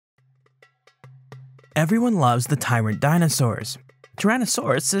Everyone loves the Tyrant Dinosaurs.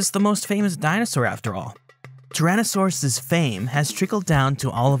 Tyrannosaurus is the most famous dinosaur after all. Tyrannosaurus' fame has trickled down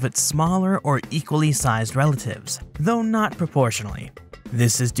to all of its smaller or equally sized relatives, though not proportionally.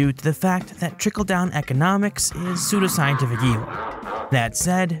 This is due to the fact that trickle-down economics is pseudoscientific evil. That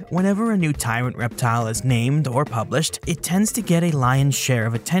said, whenever a new tyrant reptile is named or published, it tends to get a lion's share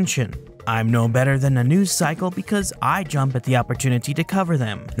of attention. I'm no better than a news cycle because I jump at the opportunity to cover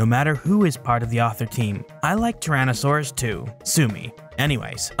them, no matter who is part of the author team. I like Tyrannosaurs too, sue me.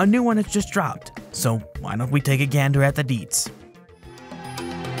 Anyways, a new one has just dropped, so why don't we take a gander at the deets?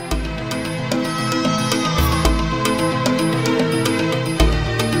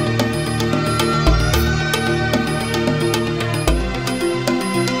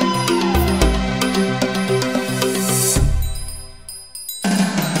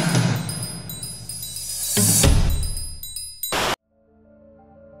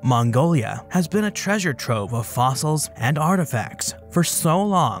 Mongolia has been a treasure trove of fossils and artifacts for so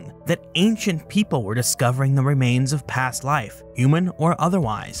long that ancient people were discovering the remains of past life, human or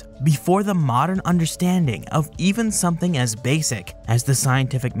otherwise, before the modern understanding of even something as basic as the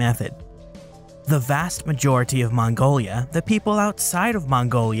scientific method. The vast majority of Mongolia that people outside of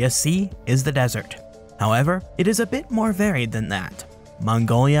Mongolia see is the desert. However, it is a bit more varied than that.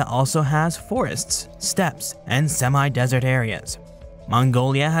 Mongolia also has forests, steppes, and semi-desert areas.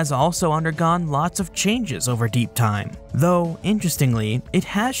 Mongolia has also undergone lots of changes over deep time, though, interestingly, it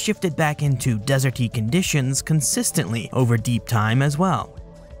has shifted back into deserty conditions consistently over deep time as well.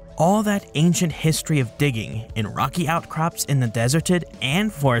 All that ancient history of digging in rocky outcrops in the deserted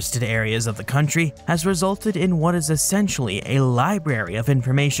and forested areas of the country has resulted in what is essentially a library of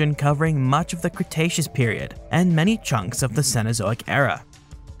information covering much of the Cretaceous period and many chunks of the Cenozoic era.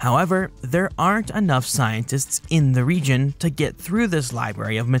 However, there aren't enough scientists in the region to get through this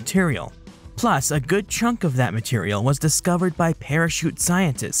library of material. Plus, a good chunk of that material was discovered by parachute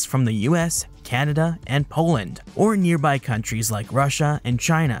scientists from the US, Canada, and Poland, or nearby countries like Russia and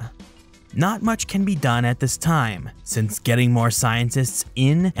China. Not much can be done at this time, since getting more scientists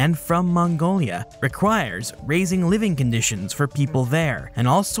in and from Mongolia requires raising living conditions for people there, and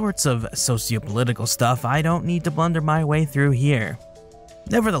all sorts of sociopolitical stuff I don't need to blunder my way through here.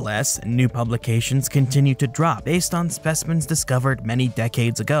 Nevertheless, new publications continue to drop based on specimens discovered many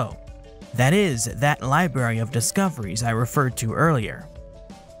decades ago. That is, that library of discoveries I referred to earlier.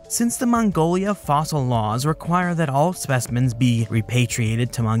 Since the Mongolia fossil laws require that all specimens be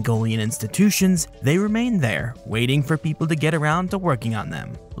repatriated to Mongolian institutions, they remain there, waiting for people to get around to working on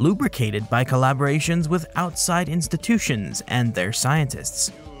them, lubricated by collaborations with outside institutions and their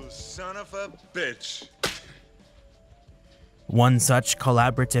scientists. You son of a bitch. One such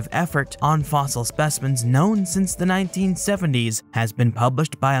collaborative effort on fossil specimens known since the 1970s has been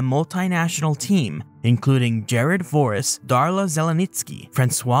published by a multinational team, including Jared Voris, Darla Zelenitsky,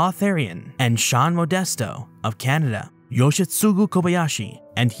 Francois Therian, and Sean Modesto of Canada, Yoshitsugu Kobayashi,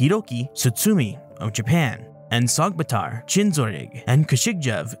 and Hiroki Tsutsumi of Japan, and Sogbatar Chinzorig and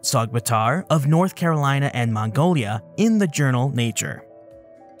Kashigjev Sogbatar of North Carolina and Mongolia in the journal Nature.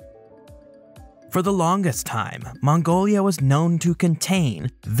 For the longest time, Mongolia was known to contain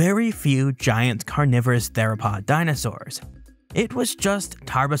very few giant carnivorous theropod dinosaurs. It was just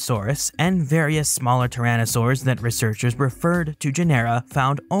Tarbosaurus and various smaller tyrannosaurs that researchers referred to genera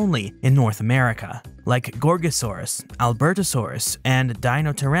found only in North America, like Gorgosaurus, Albertosaurus, and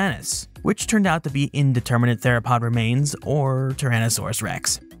Dinotyrannus, which turned out to be indeterminate theropod remains or Tyrannosaurus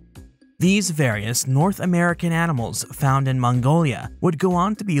rex. These various North American animals found in Mongolia would go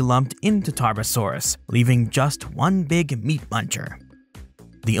on to be lumped into Tarbosaurus, leaving just one big meat muncher.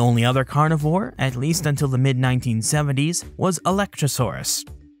 The only other carnivore, at least until the mid-1970s, was Electrosaurus.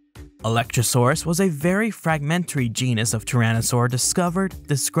 Electrosaurus was a very fragmentary genus of tyrannosaur discovered,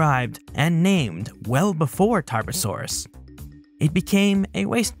 described, and named well before Tarbosaurus. It became a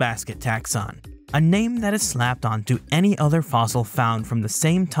wastebasket taxon, a name that is slapped onto any other fossil found from the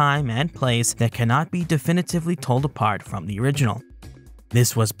same time and place that cannot be definitively told apart from the original.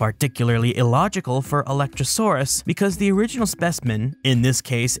 This was particularly illogical for Electrosaurus because the original specimen, in this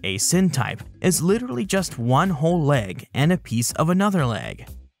case a syntype, is literally just one whole leg and a piece of another leg.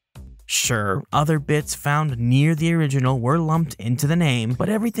 Sure, other bits found near the original were lumped into the name, but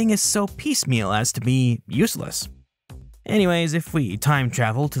everything is so piecemeal as to be useless. Anyways, if we time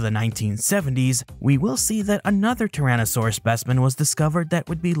travel to the 1970s, we will see that another Tyrannosaurus specimen was discovered that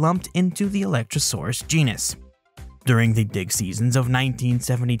would be lumped into the Electrosaurus genus. During the dig seasons of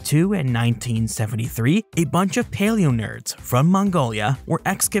 1972 and 1973, a bunch of paleo-nerds from Mongolia were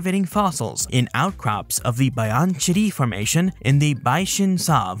excavating fossils in outcrops of the Bayanchiri Formation in the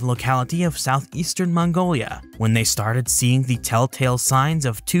Baishin-Sav locality of southeastern Mongolia when they started seeing the telltale signs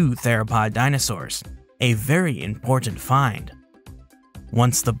of two theropod dinosaurs. A very important find.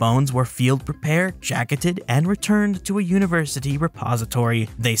 Once the bones were field prepared, jacketed, and returned to a university repository,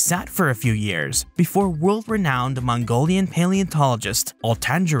 they sat for a few years before world-renowned Mongolian paleontologist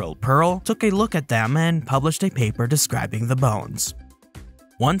Altangerel Pearl took a look at them and published a paper describing the bones.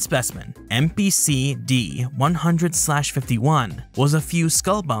 One specimen, MPC-D 100/51, was a few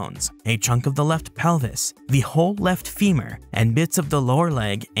skull bones, a chunk of the left pelvis, the whole left femur, and bits of the lower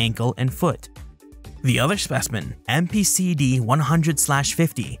leg, ankle, and foot. The other specimen, MPC-D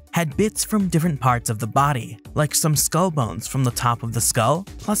 100/50, had bits from different parts of the body, like some skull bones from the top of the skull,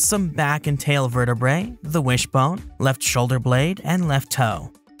 plus some back and tail vertebrae, the wishbone, left shoulder blade, and left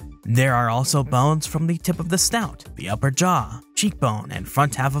toe. There are also bones from the tip of the snout, the upper jaw, cheekbone, and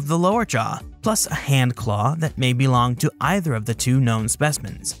front half of the lower jaw, plus a hand claw that may belong to either of the two known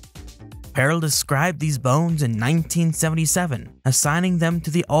specimens. Pearl described these bones in 1977, assigning them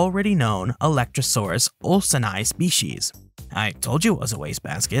to the already known Electrosaurus olsoni species. I told you it was a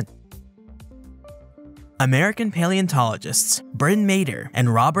wastebasket. American paleontologists Bryn Mader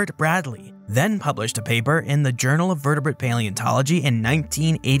and Robert Bradley then published a paper in the Journal of Vertebrate Paleontology in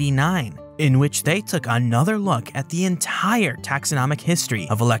 1989, in which they took another look at the entire taxonomic history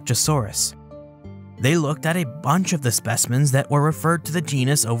of Electrosaurus. They looked at a bunch of the specimens that were referred to the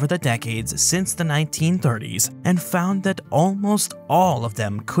genus over the decades since the 1930s and found that almost all of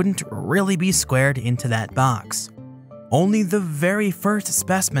them couldn't really be squared into that box. Only the very first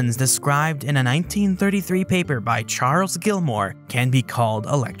specimens described in a 1933 paper by Charles Gilmore can be called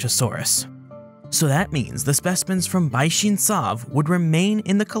Electrosaurus. So that means the specimens from Baishin-Sav would remain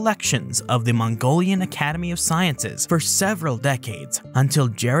in the collections of the Mongolian Academy of Sciences for several decades until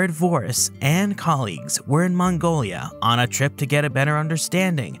Jared Voris and colleagues were in Mongolia on a trip to get a better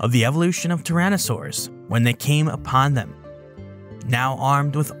understanding of the evolution of tyrannosaurs when they came upon them. Now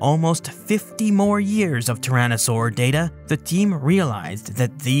armed with almost 50 more years of tyrannosaur data, the team realized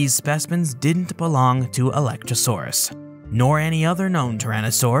that these specimens didn't belong to Electrosaurus, nor any other known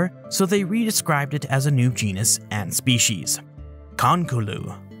tyrannosaur, so they redescribed it as a new genus and species.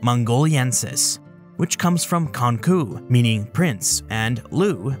 Konkulu mongoliensis, which comes from Konku, meaning prince, and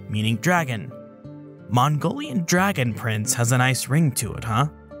Lu, meaning dragon. Mongolian dragon prince has a nice ring to it, huh?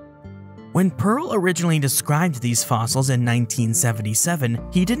 When Pearl originally described these fossils in 1977,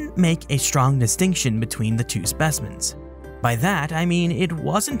 he didn't make a strong distinction between the two specimens. By that, I mean it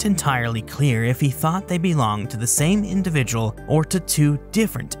wasn't entirely clear if he thought they belonged to the same individual or to two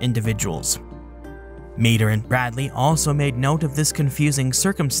different individuals. Mader and Bradley also made note of this confusing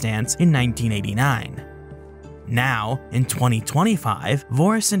circumstance in 1989. Now, in 2025,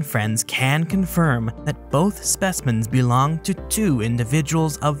 Voris and friends can confirm that both specimens belong to two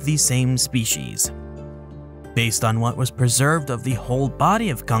individuals of the same species. Based on what was preserved of the whole body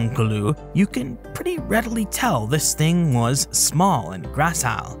of Konkulu, you can pretty readily tell this thing was small and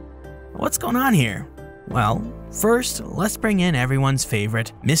gracile. What's going on here? Well, first, let's bring in everyone's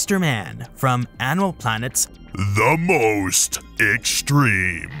favorite, Mr. Man from Animal Planet's The Most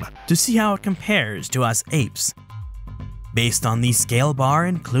Extreme, to see how it compares to us apes. Based on the scale bar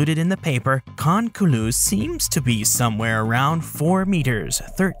included in the paper, Konkulu seems to be somewhere around 4 meters,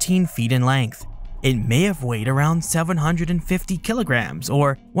 13 feet in length. It may have weighed around 750 kilograms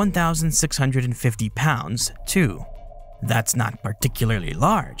or 1,650 pounds, too. That's not particularly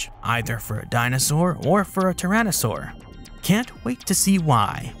large, either for a dinosaur or for a tyrannosaur. Can't wait to see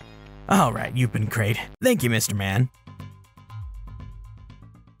why. Alright, you've been great. Thank you, Mr. Man.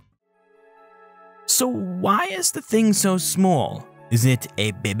 So why is the thing so small? Is it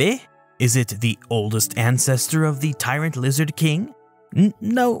a baby? Is it the oldest ancestor of the Tyrant Lizard King?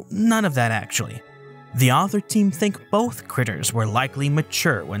 No, none of that actually. The author team think both critters were likely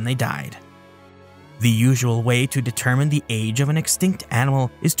mature when they died. The usual way to determine the age of an extinct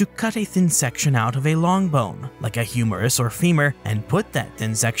animal is to cut a thin section out of a long bone, like a humerus or femur, and put that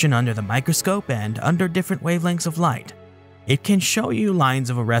thin section under the microscope and under different wavelengths of light. It can show you lines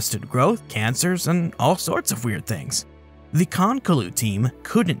of arrested growth, cancers, and all sorts of weird things. The Konkulu team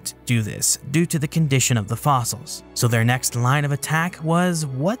couldn't do this due to the condition of the fossils, so their next line of attack was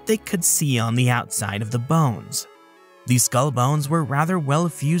what they could see on the outside of the bones. The skull bones were rather well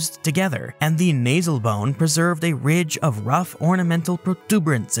fused together, and the nasal bone preserved a ridge of rough ornamental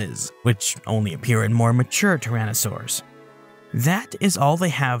protuberances, which only appear in more mature tyrannosaurs. That is all they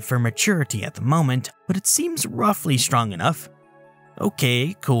have for maturity at the moment, but it seems roughly strong enough.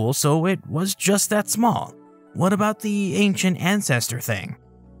 Okay, cool, so it was just that small. What about the ancient ancestor thing?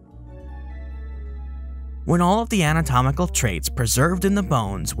 When all of the anatomical traits preserved in the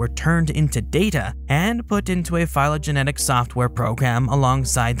bones were turned into data and put into a phylogenetic software program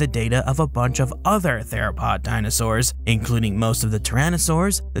alongside the data of a bunch of other theropod dinosaurs, including most of the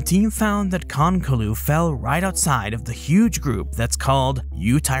tyrannosaurs, the team found that Concolou fell right outside of the huge group that's called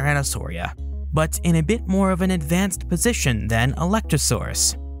Tyrannosauria, but in a bit more of an advanced position than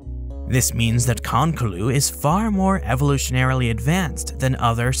Electrosaurus. This means that Concolou is far more evolutionarily advanced than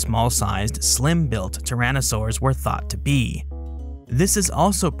other small-sized, slim-built tyrannosaurs were thought to be. This is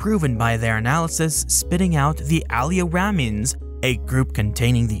also proven by their analysis spitting out the Alioramins, a group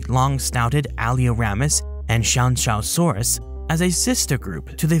containing the long-snouted Alioramus and Shanshaosaurus, as a sister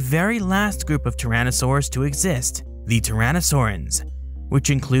group to the very last group of tyrannosaurs to exist, the Tyrannosaurans, which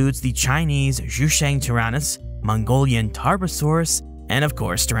includes the Chinese Zhusheng Mongolian Tarbosaurus, and of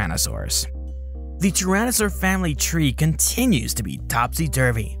course Tyrannosaurus. The Tyrannosaur family tree continues to be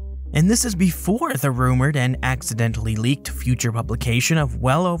topsy-turvy, and this is before the rumored and accidentally leaked future publication of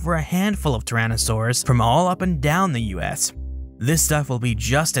well over a handful of Tyrannosaurs from all up and down the US. This stuff will be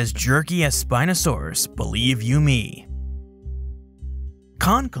just as jerky as Spinosaurus, believe you me.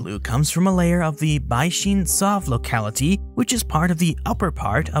 Concolou comes from a layer of the Baishin Sov locality, which is part of the upper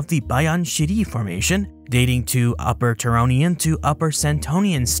part of the Bayan-Shiri Formation, dating to Upper Turonian to Upper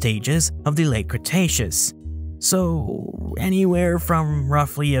Santonian stages of the late Cretaceous. So anywhere from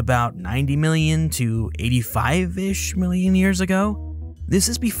roughly about 90 million to 85-ish million years ago. This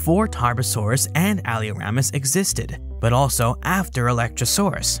is before Tarbosaurus and Alioramus existed, but also after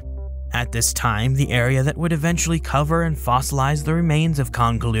Electrosaurus. At this time, the area that would eventually cover and fossilize the remains of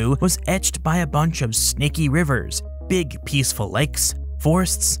Concolou was etched by a bunch of snaky rivers, big peaceful lakes,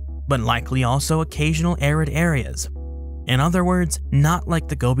 forests, but likely also occasional arid areas. In other words, not like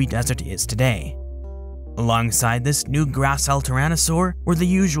the Gobi Desert is today. Alongside this new gracile tyrannosaur were the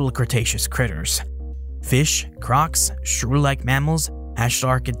usual Cretaceous critters: fish, crocs, shrew-like mammals,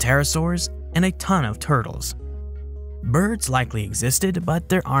 ashlarkid pterosaurs, and a ton of turtles. Birds likely existed, but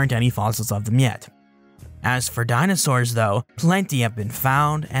there aren't any fossils of them yet. As for dinosaurs though, plenty have been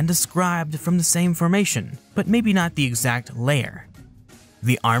found and described from the same formation, but maybe not the exact layer.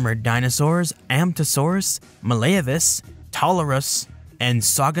 The armored dinosaurs Amptosaurus, Malaevis, Taurus, and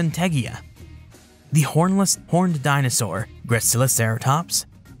Saugontegia. The hornless horned dinosaur Graciloceratops,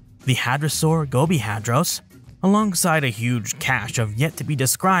 the hadrosaur Gobihadros, alongside a huge cache of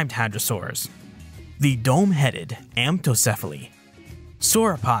yet-to-be-described hadrosaurs. The dome-headed Amptocephaly,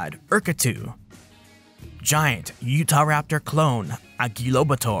 sauropod Urkatu, giant Utahraptor clone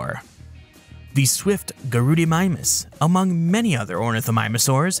Agilobator, the swift Garudimimus, among many other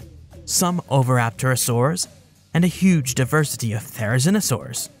ornithomimosaurs, some oviraptorosaurs, and a huge diversity of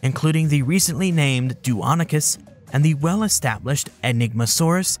therizinosaurs, including the recently named Duonicus and the well-established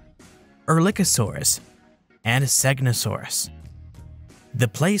Enigmasaurus, Erlikosaurus, and Segnosaurus. The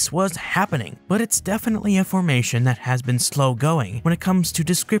place was happening, but it's definitely a formation that has been slow going when it comes to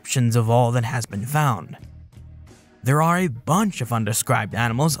descriptions of all that has been found. There are a bunch of undescribed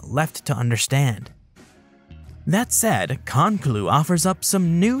animals left to understand. That said, Concolou offers up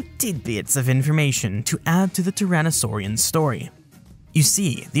some new tidbits of information to add to the Tyrannosaurian story. You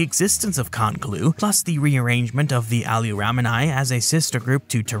see, the existence of Concolou, plus the rearrangement of the Alioramini as a sister group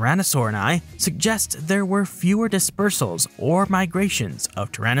to Tyrannosaurinae, suggests there were fewer dispersals or migrations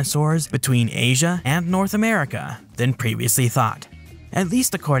of tyrannosaurs between Asia and North America than previously thought, at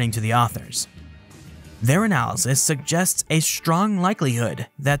least according to the authors. Their analysis suggests a strong likelihood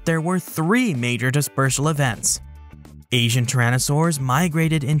that there were 3 major dispersal events. Asian tyrannosaurs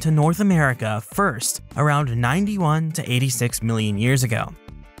migrated into North America first around 91 to 86 million years ago.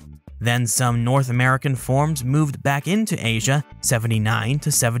 Then some North American forms moved back into Asia 79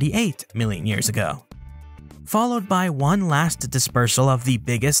 to 78 million years ago. Followed by one last dispersal of the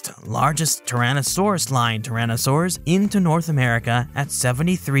biggest, largest Tyrannosaurus line tyrannosaurs into North America at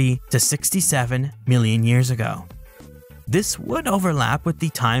 73 to 67 million years ago. This would overlap with the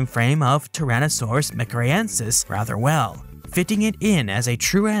time frame of Tyrannosaurus micraensis rather well, fitting it in as a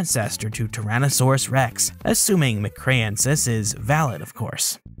true ancestor to Tyrannosaurus rex, assuming micraensis is valid, of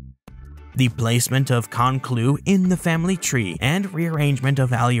course. The placement of Concolou in the family tree and rearrangement of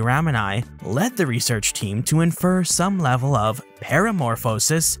Alioramini led the research team to infer some level of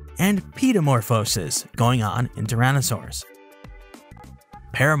paramorphosis and pedomorphosis going on in tyrannosaurs.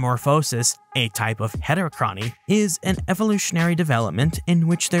 Paramorphosis, a type of heterochrony, is an evolutionary development in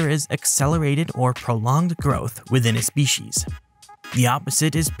which there is accelerated or prolonged growth within a species. The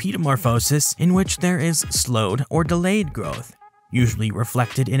opposite is pedomorphosis, in which there is slowed or delayed growth, usually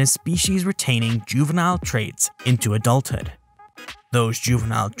reflected in a species retaining juvenile traits into adulthood. Those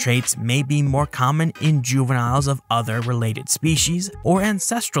juvenile traits may be more common in juveniles of other related species or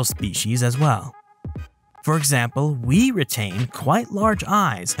ancestral species as well. For example, we retain quite large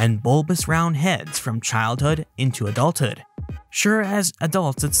eyes and bulbous round heads from childhood into adulthood. Sure, as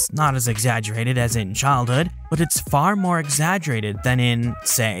adults it's not as exaggerated as in childhood, but it's far more exaggerated than in,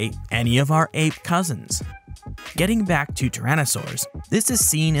 say, any of our ape cousins. Getting back to tyrannosaurs, this is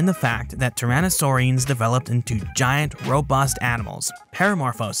seen in the fact that tyrannosaurians developed into giant, robust animals,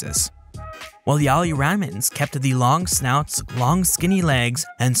 paramorphosis, while the Alloramins kept the long snouts, long skinny legs,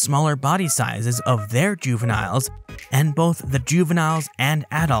 and smaller body sizes of their juveniles, and both the juveniles and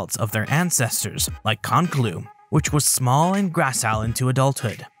adults of their ancestors, like Concolou, which was small and gracile into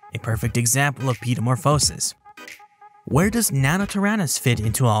adulthood, a perfect example of pedomorphosis. Where does Nanotyrannus fit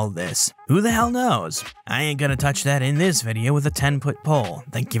into all this? Who the hell knows? I ain't gonna touch that in this video with a 10-foot pole,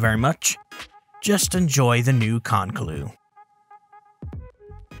 thank you very much. Just enjoy the new Concolou.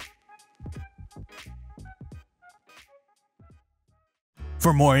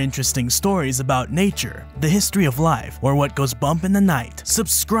 For more interesting stories about nature, the history of life, or what goes bump in the night,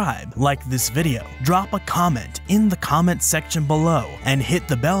 subscribe, like this video, drop a comment in the comment section below, and hit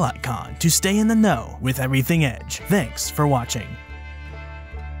the bell icon to stay in the know with everything Edge. Thanks for watching.